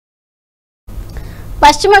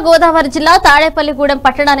పశ్చిమ గోదావరి జిల్లా తాడేపల్లిగూడెం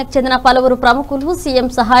పట్టణానికి చెందిన పలువురు ప్రముఖులు సీఎం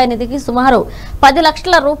సహాయ నిధికి సుమారు 10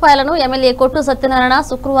 లక్షల రూపాయలను ఎమ్మెల్యే కొట్టు సత్యనారాయణ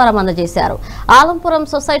శుక్రవారం అందజేశారు. ఆలంపురం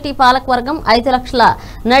సొసైటీ పాలకవర్గం 5 లక్షల,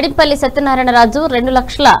 నడింపల్లి సత్యనారాయణ రాజు 2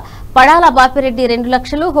 లక్షల, పడాల బాపిరెడ్డి 2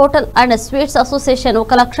 లక్షలు, హోటల్ అండ్ స్వీట్స్ అసోసియేషన్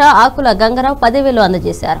 1 లక్ష, ఆకుల గంగరావు 10,000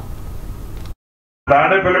 అందజేశారు.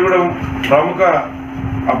 తాడేపల్లిగూడెం ప్రముఖ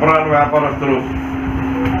అపరాధ వ్యాపారస్తులు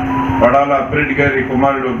పడాల అప్పిరెడ్డి గారి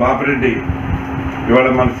కుమారుడు బాపిరెడ్డి ఇవాళ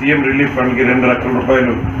మన సీఎం రిలీఫ్ ఫండ్కి 2 లక్షల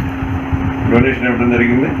రూపాయలు డొనేషన్ ఇవ్వడం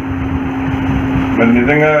జరిగింది. మరి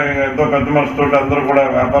నిజంగా ఎంతో పెద్ద మనసుతో అందరూ కూడా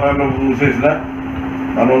వ్యాపారాలు మూసేసిన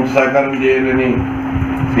మన వంతు సహకారం చేయాలని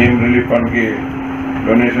సీఎం రిలీఫ్ ఫండ్కి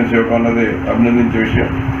డొనేషన్స్ ఇవ్వడం అన్నది అభినందించే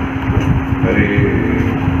విషయం. మరి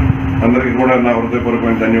అందరికీ కూడా నా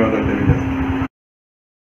హృదయపూర్వకమైన ధన్యవాదాలు తెలియజేస్తాను.